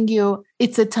judging you,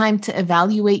 it's a time to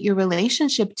evaluate your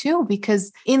relationship too,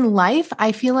 because in life,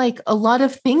 I feel like a lot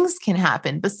of things can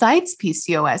happen besides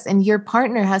PCOS, and your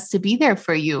partner has to be there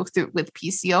for you with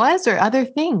PCOS or other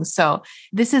things. So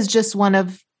this is just one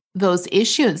of those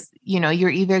issues. You know,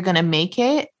 you're either going to make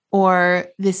it or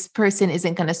this person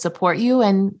isn't going to support you,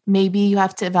 and maybe you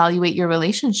have to evaluate your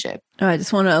relationship. Oh, I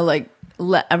just want to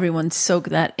let everyone soak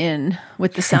that in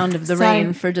with the sound of the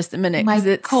rain for just a minute.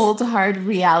 It's cold, hard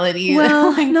reality.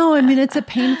 Well, no, I mean, it's a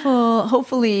painful,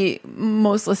 hopefully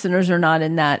most listeners are not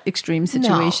in that extreme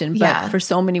situation, but for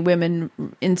so many women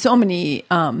in so many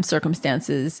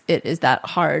circumstances, it is that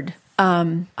hard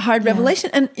revelation.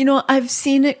 And, you know, I've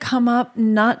seen it come up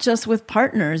not just with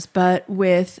partners, but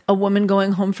with a woman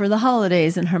going home for the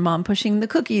holidays and her mom pushing the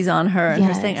cookies on her and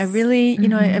her saying, I really, you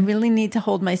know, I really need to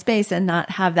hold my space and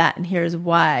not have that. And here's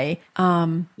why.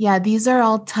 These are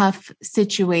all tough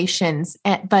situations.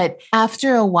 But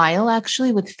after a while,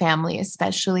 actually, with family,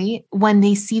 especially when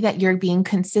they see that you're being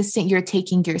consistent, you're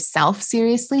taking yourself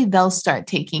seriously, they'll start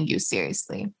taking you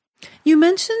seriously. You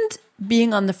mentioned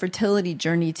being on the fertility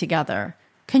journey together.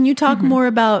 Can you talk more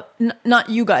about,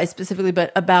 not you guys specifically,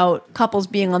 but about couples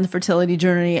being on the fertility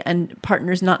journey and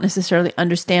partners not necessarily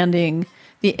understanding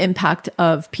the impact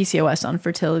of PCOS on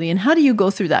fertility? And how do you go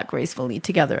through that gracefully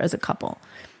together as a couple?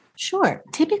 Sure.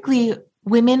 Typically,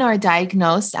 women are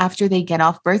diagnosed after they get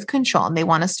off birth control and they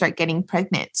want to start getting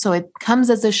pregnant. So it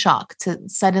comes as a shock to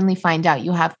suddenly find out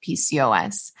you have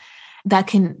PCOS. That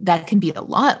can be a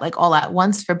lot, like all at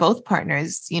once for both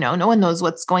partners. You know, no one knows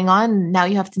what's going on. Now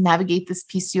you have to navigate this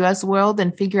PCOS world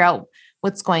and figure out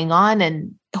what's going on.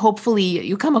 And hopefully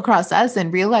you come across us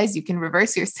and realize you can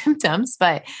reverse your symptoms,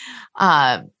 but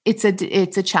it's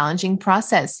a challenging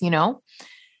process, you know?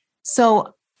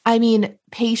 So, I mean,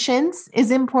 patience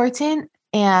is important,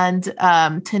 and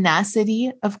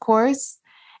tenacity, of course,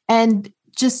 and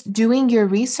just doing your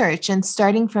research and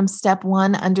starting from step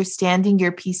one, understanding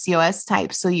your PCOS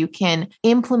type so you can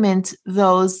implement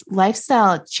those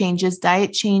lifestyle changes,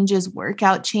 diet changes,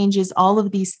 workout changes, all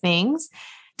of these things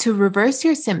to reverse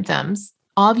your symptoms,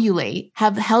 ovulate,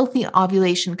 have healthy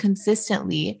ovulation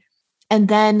consistently, and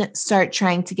then start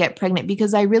trying to get pregnant.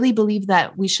 Because I really believe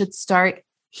that we should start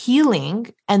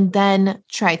healing and then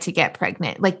try to get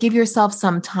pregnant. Like, give yourself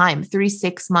some time,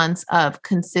 3-6 months of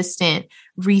consistent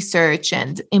research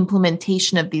and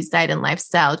implementation of these diet and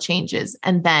lifestyle changes,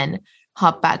 and then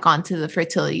hop back onto the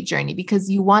fertility journey, because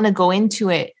you want to go into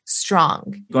it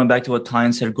strong. Going back to what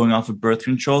Tallene said, going off of birth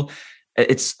control,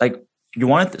 it's like you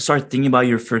want to start thinking about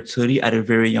your fertility at a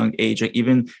very young age, like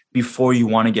even before you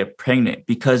want to get pregnant.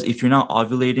 Because if you're not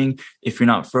ovulating, if you're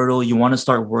not fertile, you want to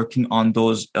start working on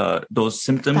those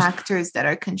symptoms, factors that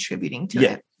are contributing to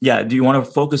it. Yeah. Do you want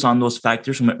to focus on those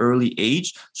factors from an early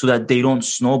age so that they don't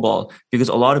snowball? Because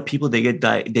a lot of people, they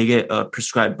get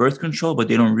prescribed birth control, but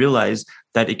they don't realize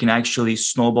that it can actually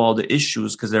snowball the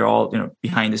issues because they're all, you know,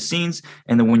 behind the scenes.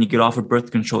 And then when you get off of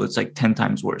birth control, it's like 10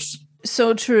 times worse.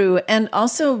 So true. And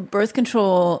also, birth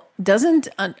control doesn't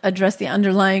address the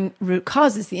underlying root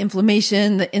causes, the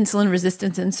inflammation, the insulin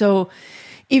resistance. And so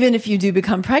even if you do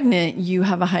become pregnant, you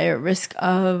have a higher risk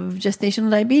of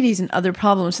gestational diabetes and other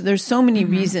problems. So there's so many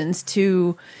reasons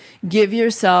to give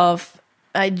yourself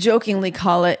I jokingly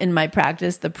call it in my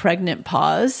practice the pregnant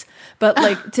pause, but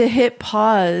like to hit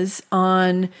pause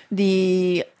on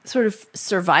the sort of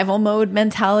survival mode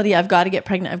mentality. I've got to get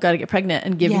pregnant.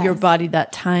 And giving your body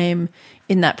that time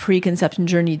in that preconception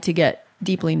journey to get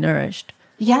deeply nourished.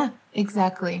 Yeah,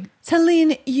 exactly.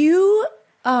 Tallene, you,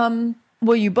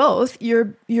 you both,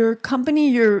 your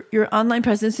company, your online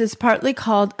presence is partly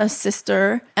called A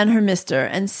Sister and Her Mister,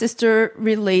 and sister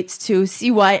relates to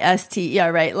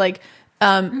CYSTER, right? Like,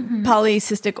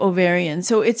 polycystic ovarian.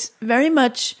 So it's very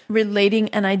much relating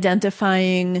and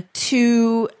identifying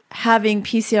to having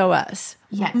PCOS.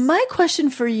 Yes. My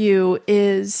question for you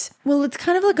is, well, it's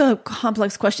kind of like a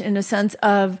complex question in a sense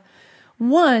of,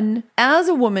 one, as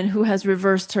a woman who has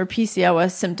reversed her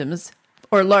PCOS symptoms,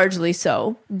 or largely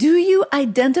so, do you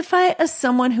identify as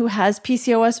someone who has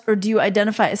PCOS, or do you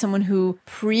identify as someone who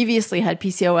previously had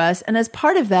PCOS? And as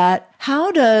part of that,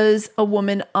 how does a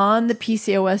woman on the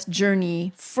PCOS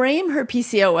journey frame her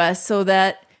PCOS so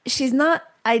that she's not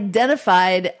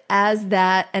identified as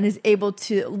that and is able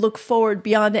to look forward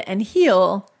beyond it and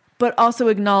heal, but also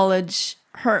acknowledge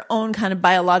her own kind of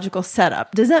biological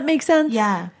setup? Does that make sense?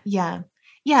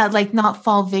 Yeah, like not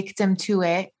fall victim to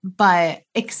it, but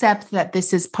accept that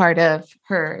this is part of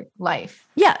her life.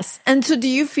 Yes. And so do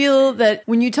you feel that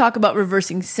when you talk about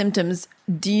reversing symptoms,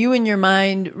 do you in your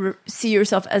mind see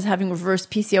yourself as having reversed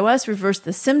PCOS, reversed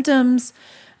the symptoms?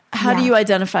 How do you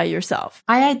identify yourself?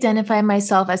 I identify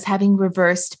myself as having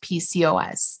reversed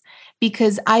PCOS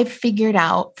because I've figured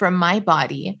out from my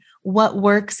body what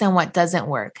works and what doesn't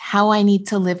work, how I need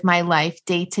to live my life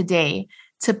day to day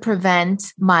to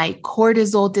prevent my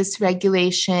cortisol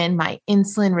dysregulation, my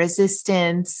insulin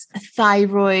resistance,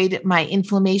 thyroid, my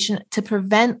inflammation, to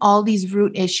prevent all these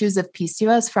root issues of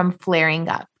PCOS from flaring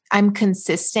up. I'm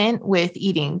consistent with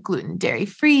eating gluten,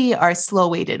 dairy-free, our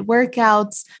slow-weighted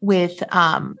workouts, with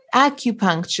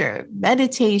acupuncture,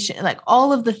 meditation, like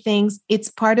all of the things. It's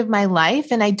part of my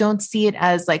life. And I don't see it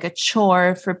as like a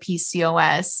chore for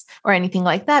PCOS or anything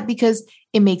like that because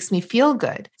it makes me feel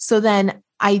good. So then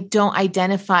I don't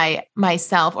identify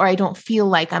myself, or I don't feel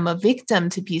like I'm a victim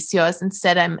to PCOS.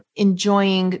 Instead, I'm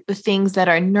enjoying the things that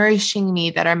are nourishing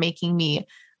me, that are making me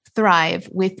thrive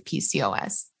with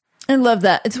PCOS. I love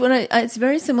that. It's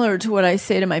very similar to what I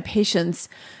say to my patients.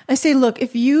 I say, look,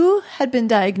 if you had been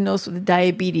diagnosed with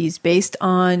diabetes based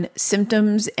on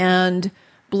symptoms and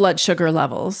blood sugar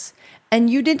levels, and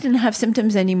you didn't have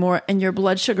symptoms anymore and your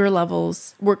blood sugar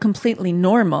levels were completely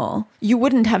normal, you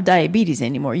wouldn't have diabetes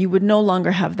anymore. You would no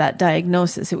longer have that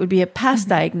diagnosis. It would be a past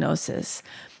diagnosis.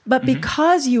 But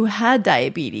because you had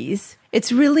diabetes,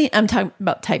 it's really, I'm talking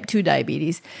about type 2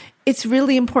 diabetes, it's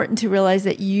really important to realize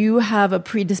that you have a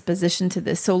predisposition to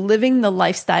this. So living the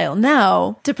lifestyle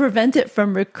now to prevent it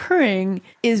from recurring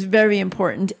is very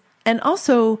important. And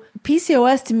also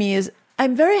PCOS to me is,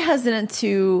 I'm very hesitant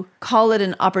to call it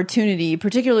an opportunity,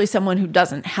 particularly someone who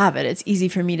doesn't have it. It's easy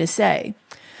for me to say.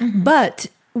 But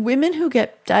women who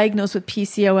get diagnosed with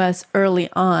PCOS early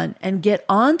on and get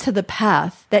onto the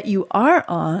path that you are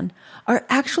on are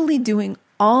actually doing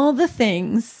all the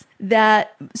things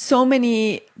that so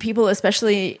many people,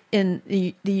 especially in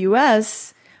the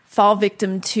US, fall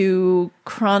victim to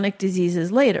chronic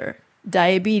diseases later.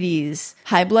 Diabetes,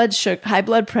 high blood sugar, high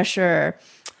blood pressure,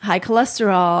 high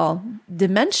cholesterol,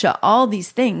 dementia, all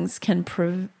these things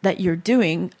that you're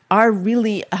doing are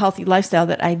really a healthy lifestyle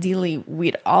that ideally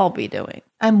we'd all be doing.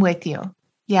 I'm with you.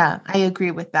 Yeah, I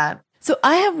agree with that. So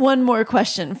I have one more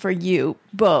question for you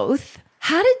both.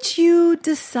 How did you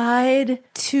decide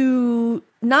to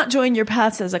not join your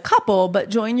paths as a couple, but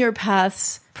join your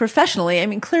paths professionally? I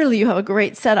mean, clearly you have a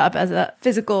great setup as a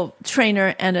physical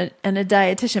trainer and a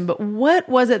dietitian, but what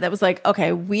was it that was like,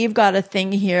 okay, we've got a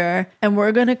thing here and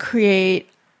we're going to create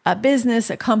a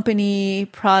business, a company,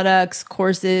 products,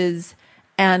 courses,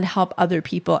 and help other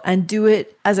people and do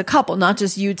it as a couple, not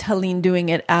just you, Tallene, doing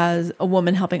it as a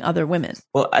woman helping other women?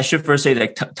 Well, I should first say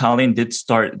that Tallene did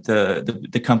start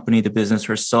the company, the business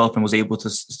herself, and was able to,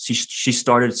 she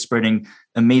started spreading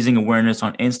amazing awareness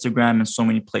on Instagram and so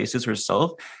many places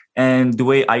herself. And the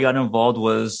way I got involved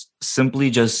was simply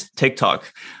just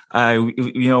TikTok.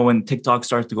 When TikTok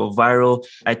started to go viral,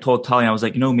 I told Tallene, I was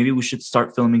like, maybe we should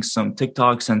start filming some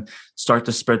TikToks and start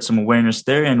to spread some awareness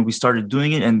there. And we started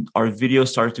doing it, and our videos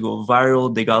started to go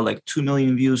viral. They got like 2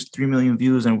 million views, 3 million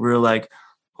views. And we were like,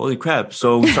 holy crap.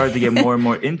 So we started to get more and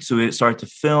more into it, started to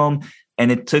film.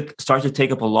 And it started to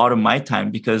take up a lot of my time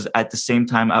because at the same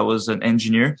time, I was an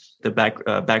engineer, the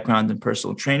background in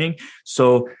personal training.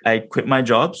 So I quit my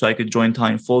job so I could join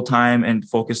Tallene full time and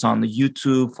focus on the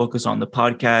YouTube, focus on the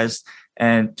podcast,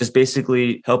 and just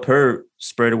basically help her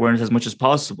spread awareness as much as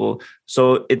possible.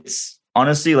 So it's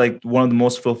honestly like one of the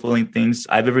most fulfilling things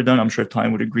I've ever done. I'm sure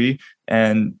Tallene would agree.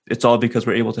 And it's all because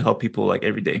we're able to help people like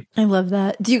every day. I love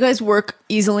that. Do you guys work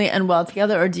easily and well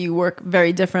together, or do you work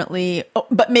very differently,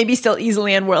 but maybe still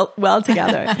easily and well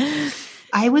together?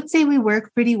 I would say we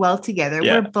work pretty well together.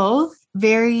 Yeah. We're both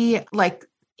very like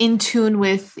in tune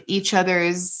with each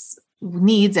other's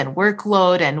needs and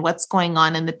workload and what's going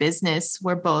on in the business.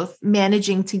 We're both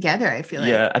managing together. I feel like.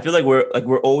 Yeah. I feel like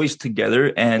we're always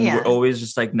together, and we're always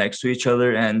just like next to each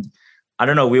other. And I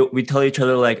don't know, we tell each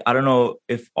other, like, I don't know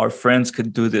if our friends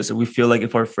could do this. We feel like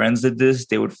if our friends did this,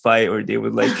 they would fight, or they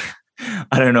would like,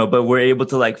 I don't know, but we're able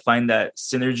to like find that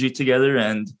synergy together.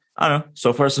 And I don't know,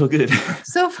 so far so good.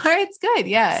 So far it's good.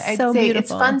 Yeah. I'd So say beautiful.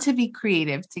 It's fun to be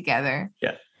creative together.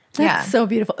 Yeah. That's so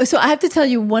beautiful. So I have to tell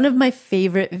you, one of my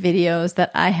favorite videos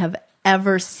that I have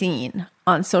ever seen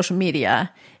on social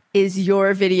media is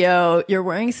your video. You're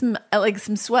wearing some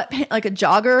sweatpants, like a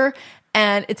jogger,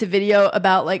 and it's a video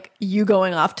about like you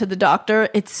going off to the doctor.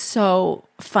 It's so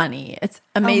funny. It's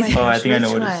amazing. I think I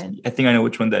know what it is. I think I know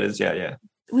which one that is. Yeah.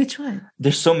 Which one?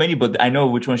 There's so many, but I know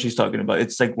which one she's talking about.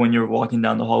 It's like when you're walking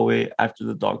down the hallway after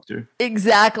the doctor.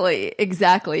 Exactly.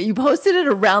 You posted it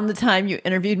around the time you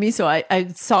interviewed me, so I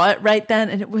saw it right then,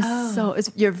 and it was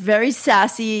you're very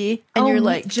sassy, and you're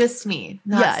like just me.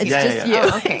 It's just you.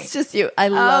 Oh, okay. It's just you. I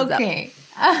love that.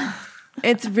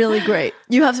 It's really great.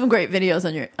 You have some great videos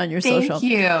on your social.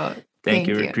 Thank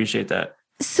you. We appreciate that.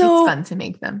 So it's fun to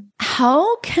make them.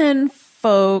 How can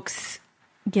folks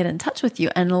get in touch with you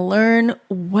and learn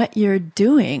what you're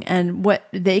doing and what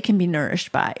they can be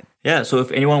nourished by? Yeah. So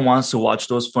if anyone wants to watch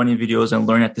those funny videos and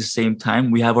learn at the same time,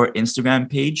 we have our Instagram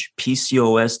page,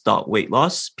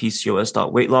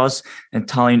 PCOS.weightloss. And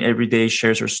Tallene every day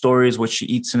shares her stories, what she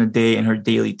eats in a day, and her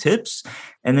daily tips.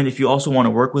 And then if you also want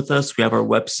to work with us, we have our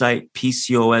website,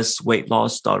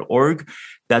 PCOSweightloss.org.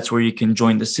 That's where you can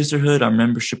join the sisterhood, our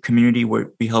membership community,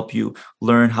 where we help you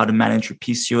learn how to manage your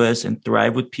PCOS and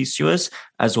thrive with PCOS,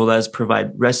 as well as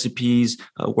provide recipes,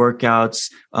 workouts,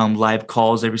 live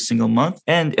calls every single month.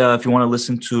 And if you want to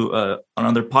listen to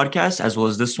another podcast, as well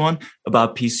as this one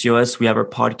about PCOS, we have our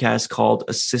podcast called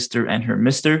A Sister and Her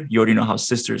Mister. You already know how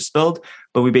sister is spelled,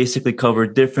 but we basically cover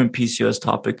different PCOS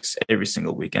topics every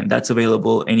single week. And that's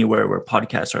available anywhere where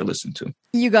podcasts are listened to.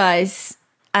 You guys,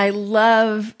 I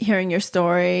love hearing your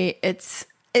story.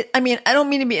 I mean, I don't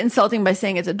mean to be insulting by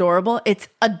saying it's adorable.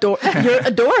 You're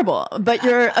adorable, but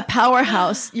you're a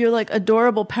powerhouse. You're like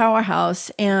adorable powerhouse,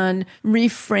 and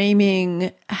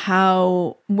reframing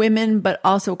how women, but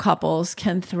also couples,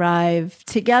 can thrive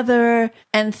together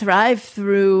and thrive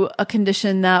through a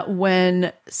condition that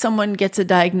when someone gets a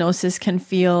diagnosis can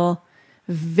feel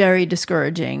very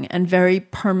discouraging and very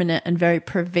permanent and very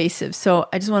pervasive. So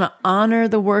I just want to honor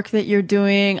the work that you're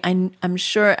doing. I'm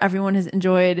sure everyone has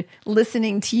enjoyed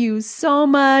listening to you so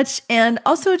much. And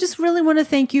also just really want to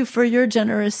thank you for your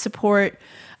generous support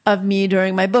of me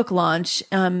during my book launch.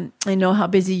 I know how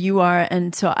busy you are.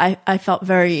 And so I felt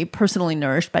very personally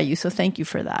nourished by you. So thank you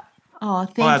for that. Oh,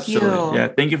 thank you. Yeah,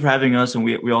 thank you for having us, and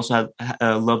we also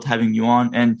have loved having you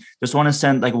on. And just want to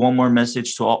send like one more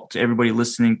message to everybody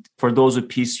listening. For those with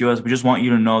PCOS, we just want you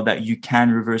to know that you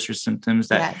can reverse your symptoms.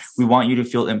 That we want you to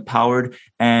feel empowered,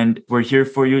 and we're here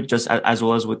for you, just as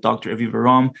well as with Dr. Aviva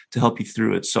Ram, to help you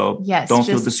through it. So don't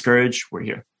feel discouraged. We're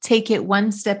here. Take it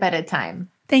one step at a time.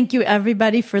 Thank you,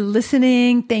 everybody, for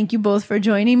listening. Thank you both for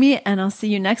joining me, and I'll see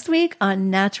you next week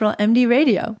on Natural MD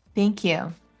Radio. Thank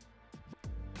you.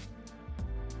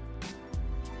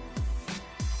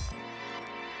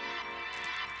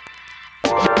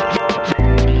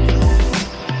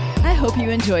 I hope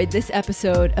you enjoyed this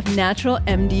episode of Natural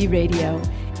MD Radio.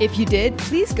 If you did,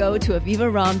 please go to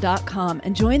avivaram.com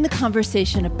and join the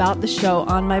conversation about the show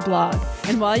on my blog.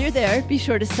 And while you're there, be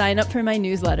sure to sign up for my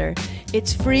newsletter.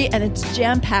 It's free and it's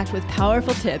jam-packed with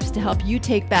powerful tips to help you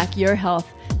take back your health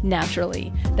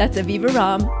naturally. That's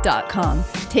avivaram.com.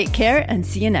 Take care and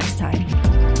see you next time.